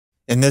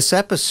In this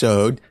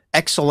episode,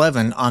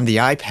 X11 on the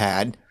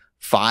iPad,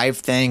 5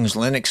 things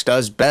Linux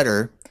does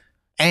better,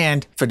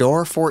 and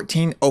Fedora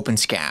 14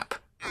 OpenSCAP.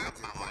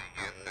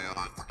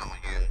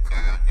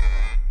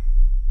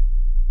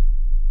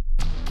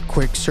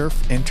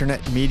 QuickSurf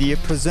Internet Media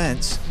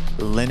presents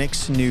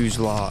Linux News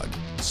Log,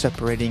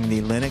 separating the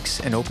Linux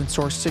and open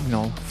source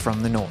signal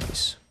from the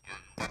noise.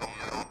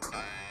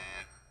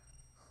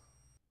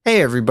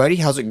 Hey everybody,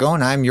 how's it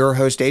going? I'm your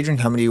host Adrian,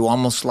 coming to you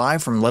almost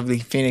live from lovely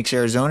Phoenix,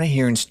 Arizona,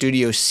 here in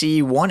Studio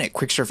C1 at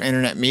QuickSurf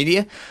Internet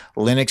Media.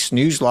 Linux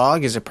News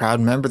Log is a proud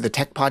member of the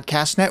Tech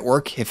Podcast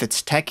Network. If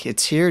it's tech,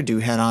 it's here. Do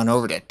head on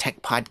over to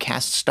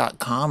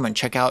techpodcasts.com and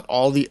check out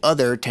all the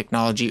other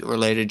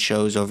technology-related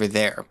shows over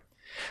there.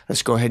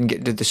 Let's go ahead and get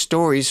into the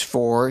stories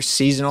for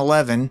Season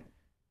 11,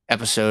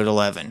 Episode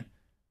 11.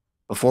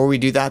 Before we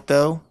do that,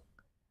 though,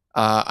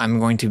 I'm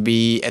going to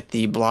be at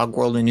the Blog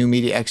World and New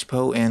Media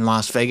Expo in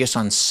Las Vegas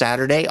on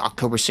Saturday,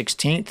 October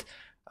 16th,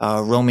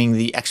 roaming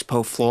the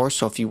expo floor.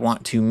 So if you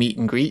want to meet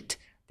and greet,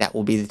 that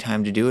will be the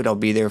time to do it. I'll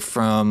be there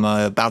from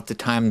about the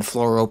time the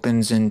floor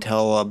opens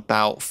until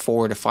about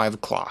 4 to 5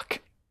 o'clock.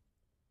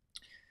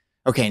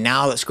 Okay,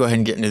 now let's go ahead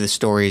and get into the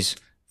stories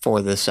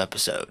for this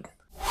episode.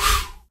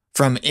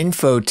 From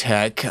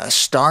Infotech,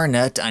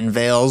 StarNet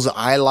unveils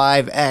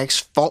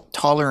iLIVEx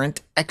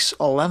Fault-Tolerant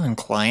X11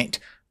 client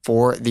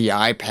for the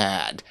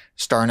iPad.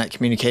 StarNet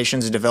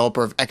Communications, a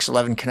developer of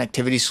X11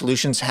 connectivity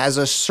solutions, has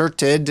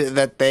asserted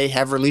that they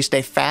have released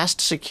a fast,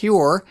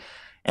 secure,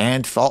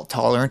 and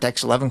fault-tolerant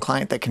X11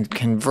 client that can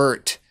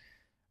convert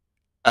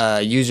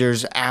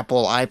users'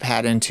 Apple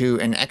iPad into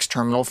an X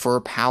terminal for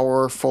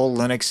powerful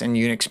Linux and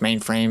Unix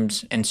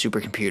mainframes and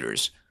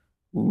supercomputers.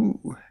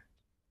 Ooh,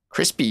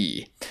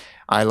 crispy.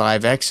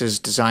 iLIVEx is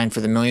designed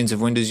for the millions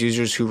of Windows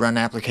users who run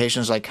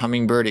applications like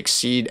Hummingbird,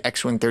 Exceed,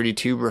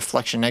 X132,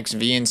 ReflectionX,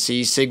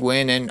 VNC,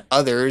 Cygwin, and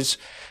others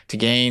to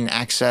gain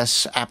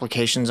access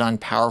applications on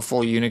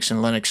powerful Unix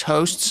and Linux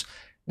hosts.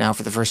 Now,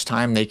 for the first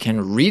time, they can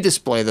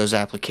redisplay those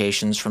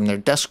applications from their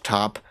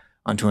desktop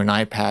onto an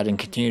iPad and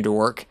continue to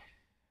work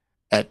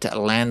at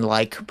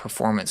LAN-like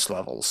performance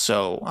levels.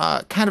 So,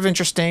 kind of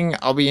interesting.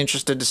 I'll be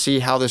interested to see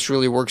how this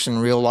really works in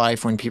real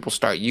life when people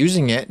start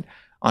using it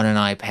on an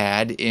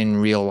iPad in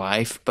real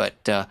life,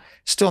 but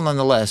still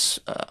nonetheless,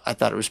 I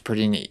thought it was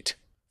pretty neat.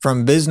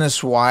 From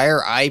Business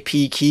Wire,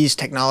 IPKeys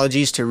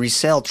Technologies to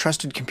Resell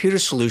Trusted Computer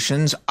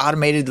Solutions,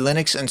 Automated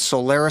Linux and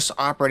Solaris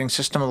Operating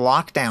System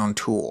Lockdown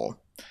Tool.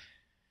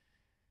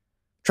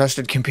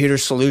 Trusted Computer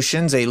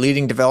Solutions, a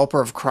leading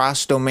developer of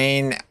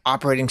cross-domain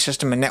operating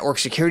system and network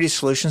security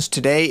solutions,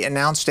 today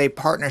announced a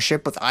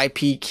partnership with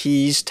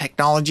IPKeys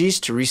Technologies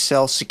to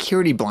resell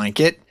Security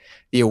Blanket,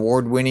 the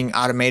award-winning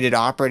automated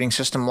operating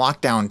system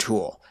lockdown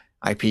tool.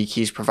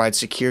 IPKeys provides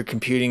secure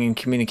computing and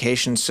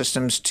communication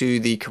systems to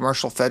the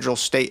commercial, federal,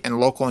 state, and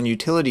local and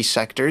utility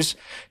sectors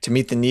to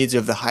meet the needs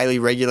of the highly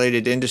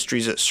regulated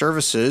industries it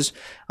services.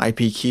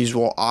 IPKeys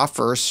will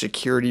offer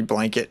Security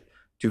Blanket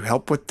to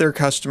help their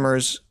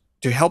customers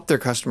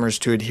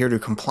to adhere to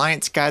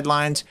compliance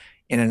guidelines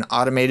in an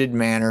automated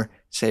manner,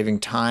 saving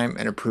time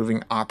and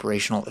improving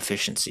operational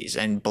efficiencies.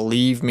 And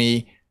believe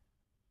me,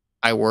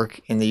 I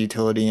work in the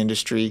utility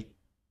industry.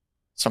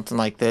 Something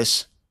like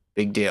this,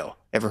 big deal.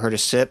 Ever heard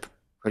of SIP,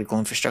 Critical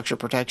Infrastructure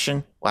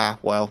Protection? Wow,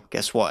 well,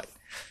 guess what?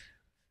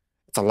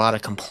 It's a lot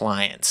of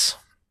compliance.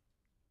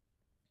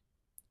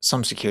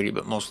 Some security,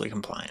 but mostly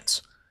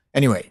compliance.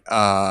 Anyway,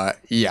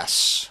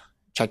 yes,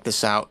 check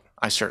this out.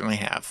 I certainly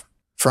have.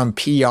 From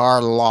PR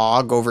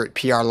Log over at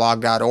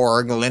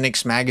prlog.org,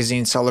 Linux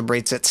Magazine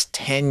celebrates its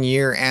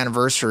 10-year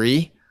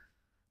anniversary.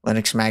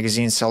 Linux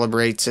Magazine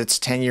celebrates its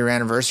 10-year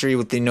anniversary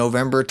with the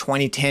November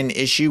 2010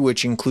 issue,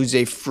 which includes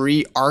a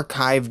free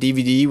archive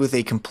DVD with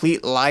a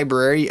complete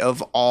library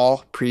of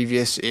all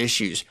previous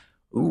issues.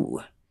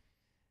 Ooh,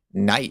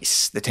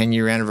 nice. The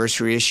 10-year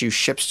anniversary issue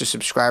ships to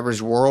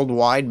subscribers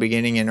worldwide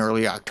beginning in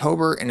early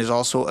October and is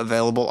also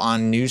available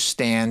on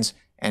newsstands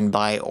and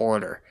by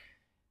order.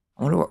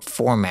 I wonder what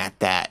format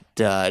that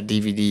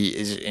DVD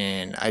is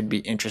in. I'd be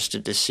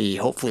interested to see.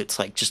 Hopefully it's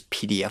like just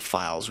PDF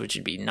files, which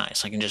would be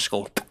nice. I can just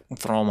go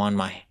throw them on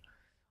my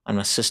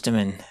system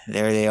and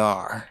there they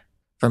are.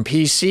 From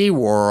PC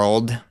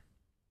World,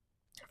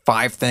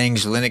 5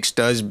 things Linux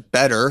does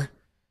better.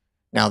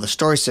 Now the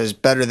story says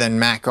better than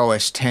Mac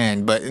OS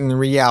X, but in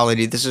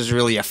reality this is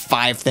really a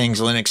 5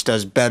 things Linux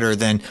does better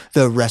than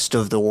the rest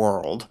of the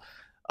world.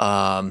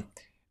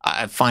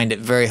 I find it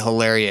very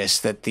hilarious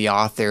that the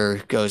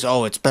author goes,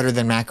 oh, it's better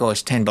than Mac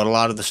OS X, but a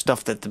lot of the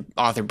stuff that the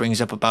author brings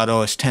up about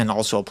OS X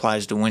also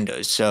applies to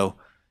Windows. So,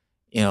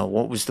 you know,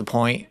 what was the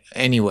point?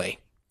 Anyway,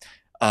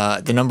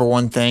 the number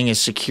one thing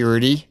is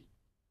security.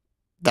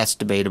 That's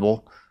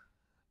debatable.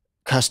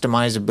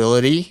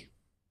 Customizability.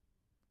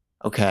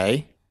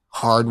 Okay.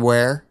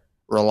 Hardware,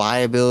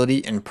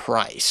 reliability, and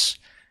price.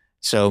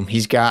 So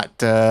he's got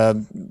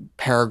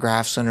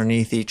paragraphs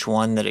underneath each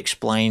one that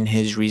explain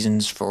his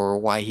reasons for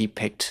why he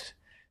picked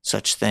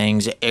such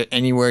things.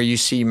 Anywhere you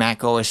see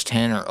Mac OS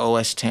X or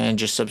OS X,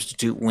 just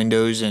substitute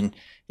Windows and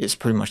it's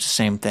pretty much the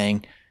same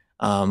thing.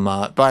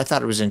 But I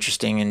thought it was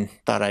interesting and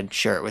thought I'd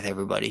share it with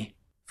everybody.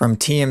 From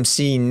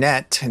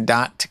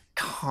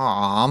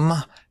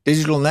tmcnet.com,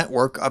 Digital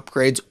Network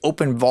upgrades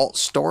Openvault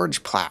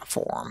storage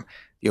platform.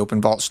 The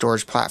Openvault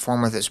storage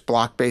platform with its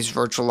block-based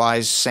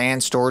virtualized SAN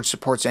storage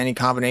supports any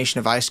combination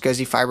of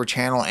iSCSI, Fiber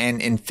Channel,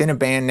 and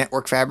InfiniBand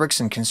network fabrics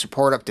and can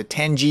support up to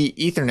 10G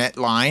Ethernet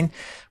line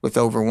with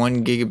over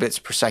 1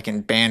 gigabits per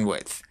second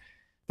bandwidth.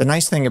 The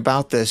nice thing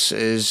about this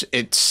is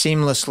it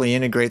seamlessly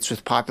integrates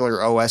with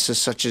popular OSs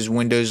such as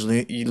Windows,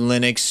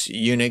 Linux,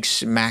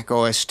 Unix, Mac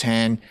OS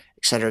X,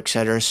 etc.,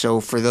 etc. So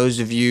for those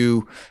of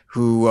you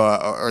who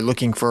are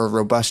looking for a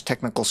robust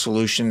technical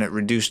solution at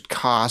reduced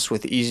costs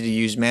with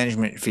easy-to-use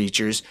management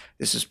features,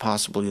 this is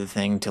possibly the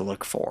thing to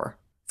look for.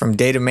 From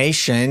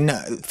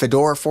Datamation,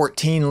 Fedora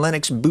 14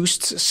 Linux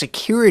boosts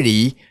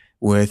security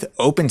with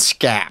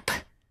OpenSCAP.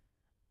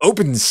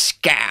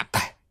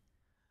 OpenSCAP!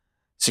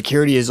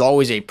 Security is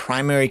always a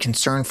primary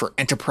concern for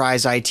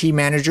enterprise IT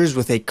managers,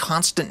 with a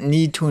constant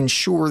need to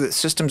ensure that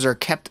systems are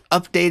kept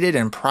updated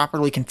and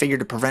properly configured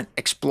to prevent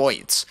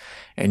exploits.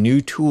 A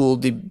new tool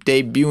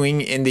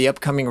debuting in the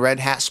upcoming Red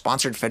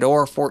Hat-sponsored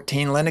Fedora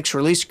 14 Linux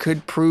release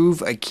could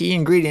prove a key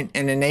ingredient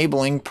in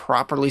enabling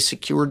properly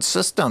secured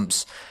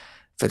systems.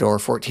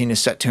 Fedora 14 is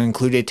set to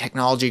include a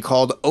technology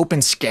called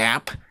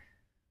OpenSCAP,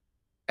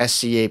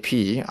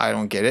 SCAP, I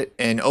don't get it,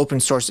 an open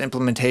source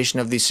implementation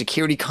of the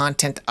Security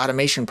Content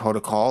Automation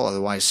Protocol,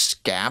 otherwise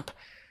SCAP,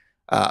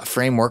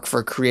 framework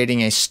for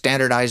creating a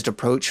standardized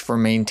approach for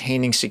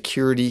maintaining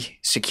secure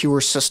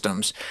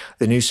systems.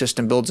 The new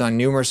system builds on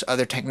numerous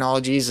other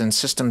technologies and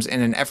systems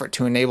in an effort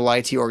to enable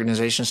IT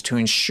organizations to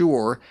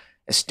ensure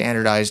a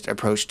standardized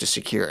approach to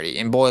security.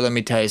 And boy, let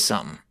me tell you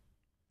something.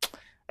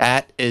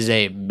 That is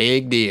a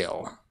big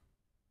deal.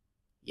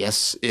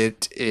 Yes,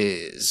 it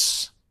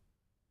is.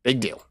 Big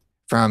deal.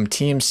 From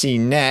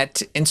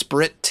TMCnet,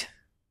 Insprit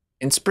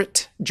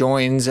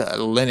joins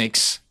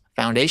Linux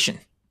Foundation.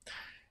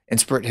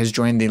 Insprit has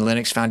joined the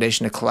Linux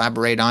Foundation to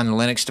collaborate on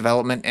Linux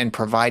development and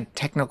provide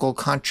technical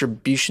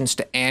contributions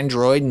to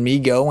Android,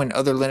 MeeGo, and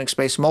other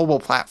Linux-based mobile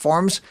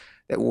platforms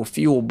that will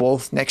fuel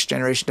both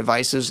next-generation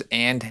devices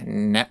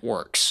and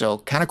networks. So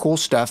kind of cool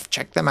stuff.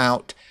 Check them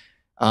out.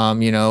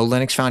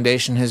 Linux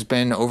Foundation has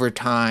been, over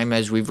time,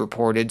 as we've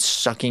reported,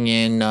 sucking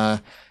in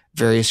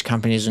various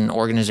companies and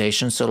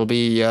organizations, so it'll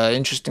be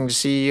interesting to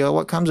see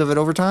what comes of it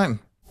over time.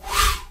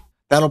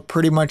 That'll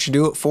pretty much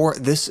do it for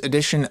this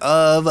edition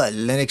of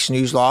Linux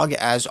News Log.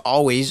 As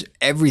always,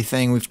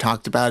 everything we've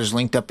talked about is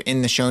linked up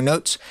in the show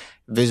notes.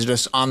 Visit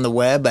us on the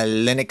web at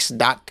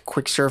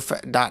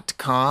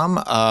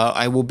linux.quicksurf.com.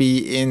 I will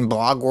be in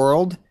Blog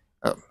World.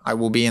 I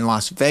will be in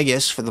Las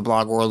Vegas for the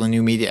Blog World and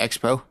New Media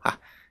Expo. I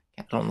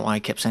don't know why I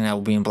kept saying I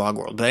will be in Blog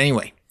World, but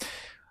anyway.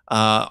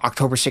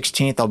 October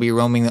 16th, I'll be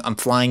roaming. I'm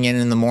flying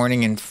in the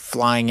morning and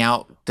flying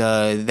out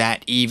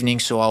that evening,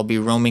 so I'll be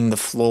roaming the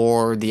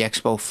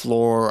expo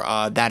floor,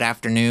 that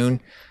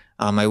afternoon.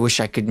 I wish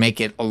I could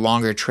make it a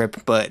longer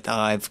trip, but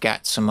I've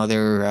got some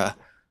other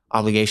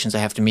obligations I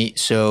have to meet.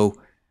 So,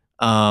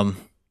 yeah.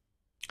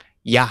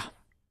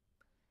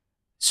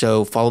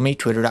 So follow me,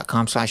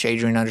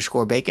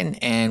 twitter.com/Adrian_Bacon.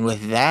 And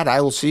with that,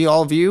 I will see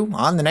all of you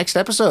on the next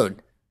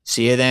episode.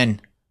 See you then.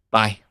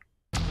 Bye.